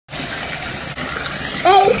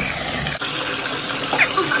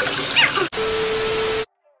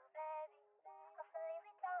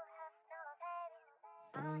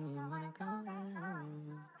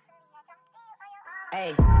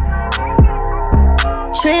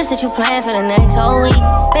trips that you plan for the next whole week.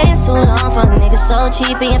 Been too long for a nigga so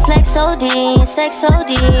cheap. And your flex OD and your sex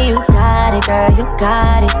OD. You got it, girl, you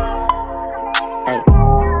got it. Hey.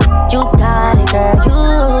 You got it, girl,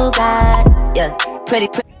 you got it. Yeah, pretty.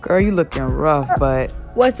 Girl, you looking rough, but...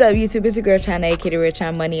 What's up, YouTube? It's your girl Chyna, aka Rich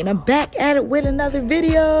on Money, and I'm back at it with another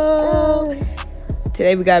video.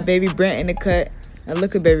 Today we got Baby Brent in the cut. Now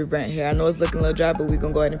look at Baby Brent here. I know it's looking a little dry, but we're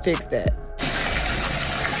gonna go ahead and fix that.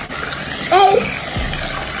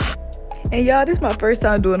 And y'all, this is my first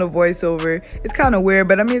time doing a voiceover. It's kind of weird,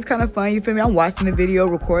 but I mean, it's kind of fun. You feel me? I'm watching the video,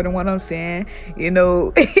 recording what I'm saying, you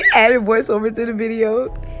know, adding voiceover to the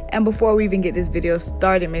video. And before we even get this video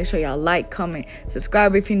started, make sure y'all like, comment,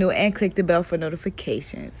 subscribe if you're new, and click the bell for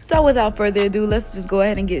notifications. So without further ado, let's just go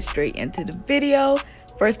ahead and get straight into the video.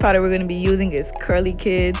 First product we're going to be using is Curly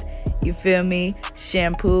Kids, you feel me,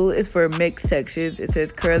 shampoo. It's for mixed textures. It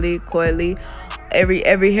says curly, coily,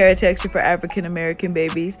 every hair texture for African American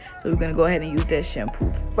babies. So we're going to go ahead and use that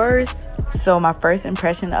shampoo first. So my first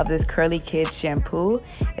impression of this Curly Kids shampoo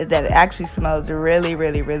is that it actually smells really,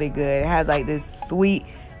 really, really good. It has like this sweet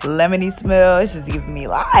lemony smell. It's just giving me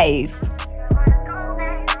life.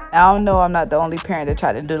 I don't know, I'm not the only parent that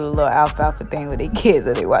try to do the little alfalfa thing with their kids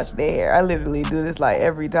when they wash their hair. I literally do this like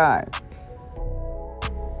every time.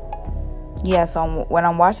 Yeah, so when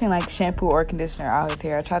I'm washing like shampoo or conditioner out his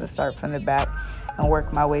hair, I try to start from the back and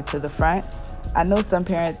work my way to the front. I know some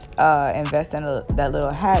parents invest in that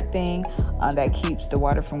little hat thing that keeps the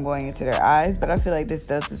water from going into their eyes, but I feel like this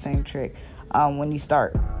does the same trick when you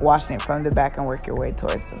start washing it from the back and work your way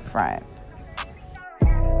towards the front.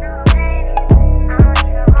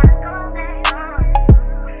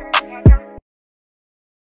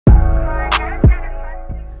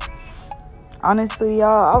 Honestly,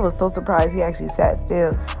 y'all, I was so surprised he actually sat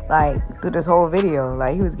still like through this whole video.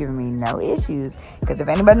 Like, he was giving me no issues. Because if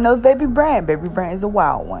anybody knows Baby Brent is a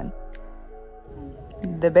wild one.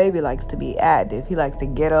 The baby likes to be active. He likes to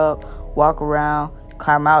get up, walk around,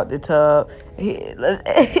 climb out the tub.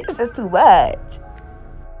 It's just too much.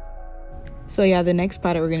 So yeah, the next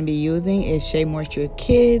product we're going to be using is Shea Moisture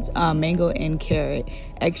Kids Mango and Carrot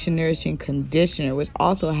Extra Nourishing Conditioner, which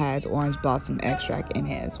also has orange blossom extract in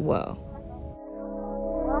it as well.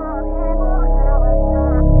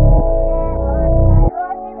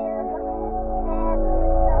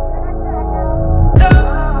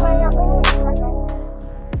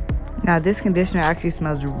 Now this conditioner actually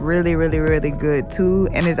smells really, really, really good too,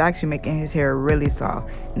 and it's actually making his hair really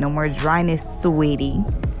soft. No more dryness, sweetie.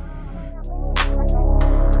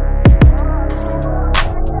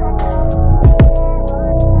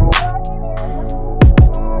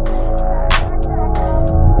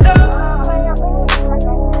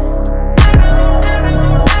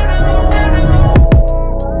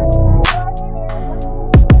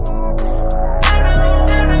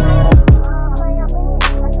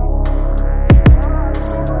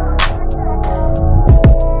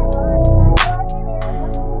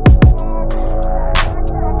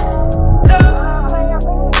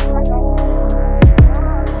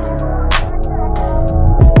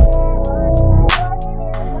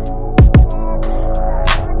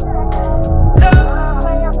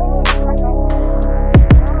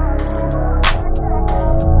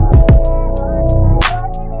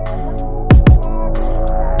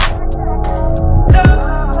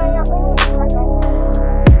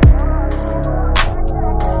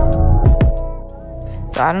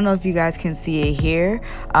 I don't know if you guys can see it here,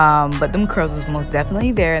 but them curls was most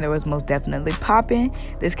definitely there, and it was most definitely popping.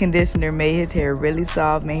 This conditioner made his hair really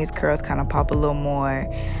soft, made his curls kind of pop a little more,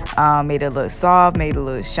 made it look soft, made it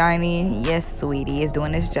look shiny. Yes, sweetie, it's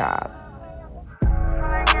doing its job.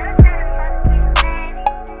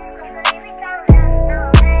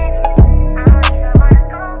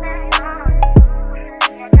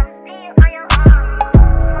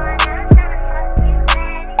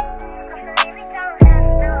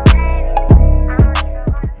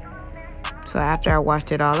 So after I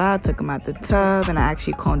washed it all out, took him out the tub, and I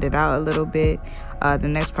actually combed it out a little bit. The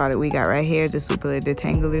next product we got right here is the Super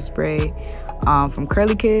Detangler spray from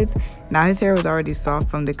Curly Kids. Now his hair was already soft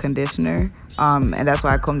from the conditioner, and that's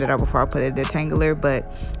why I combed it out before I put a detangler.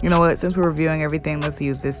 But you know what? Since we're reviewing everything, let's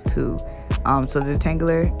use this too. So the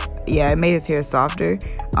detangler, yeah, it made his hair softer.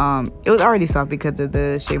 It was already soft because of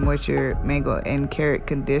the Shea Moisture Mango and Carrot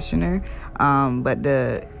conditioner, but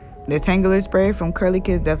the Detangler spray from Curly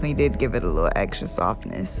Kids definitely did give it a little extra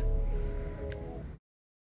softness.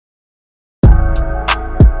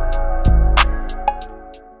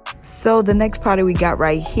 So the next product we got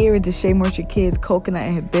right here is the Shea Moisture Kids Coconut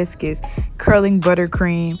and Hibiscus Curling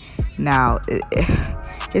Buttercream. Now,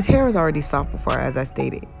 his hair was already soft before, as I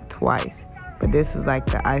stated twice. but this is like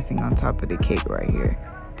the icing on top of the cake right here.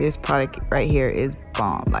 This product right here is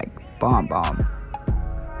bomb, like bomb.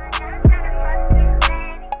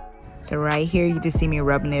 So right here, you just see me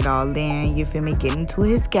rubbing it all in, you feel me, getting to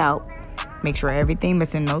his scalp. Make sure everything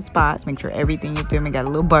missing no spots. Make sure everything, you feel me, got a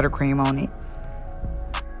little buttercream on it.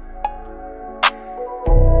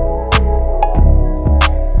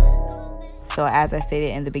 So as I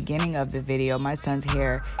stated in the beginning of the video, my son's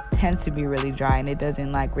hair tends to be really dry and it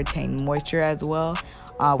doesn't like retain moisture as well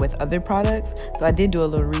with other products. So I did do a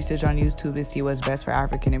little research on YouTube to see what's best for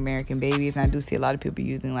African American babies, and I do see a lot of people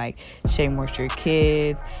using like Shea Moisture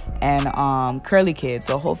Kids and Curly Kids.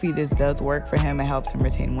 So hopefully this does work for him. It helps him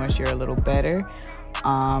retain moisture a little better.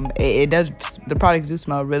 It does, the products do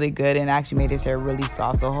smell really good and actually made his hair really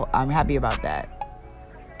soft, so I'm happy about that.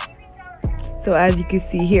 So as you can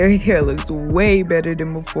see here, his hair looks way better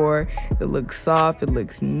than before. It looks soft, it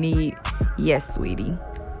looks neat. Yes, sweetie.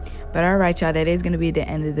 But alright, y'all, that is going to be the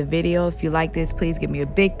end of the video. If you like this, please give me a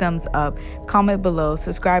big thumbs up, comment below,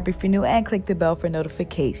 subscribe if you're new, and click the bell for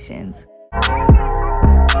notifications.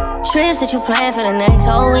 Trips that you plan for the next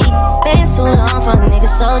whole week. Been too long for a nigga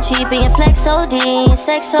so cheap, and your flex OD, and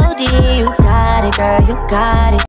sex OD. You got it, girl, you got it.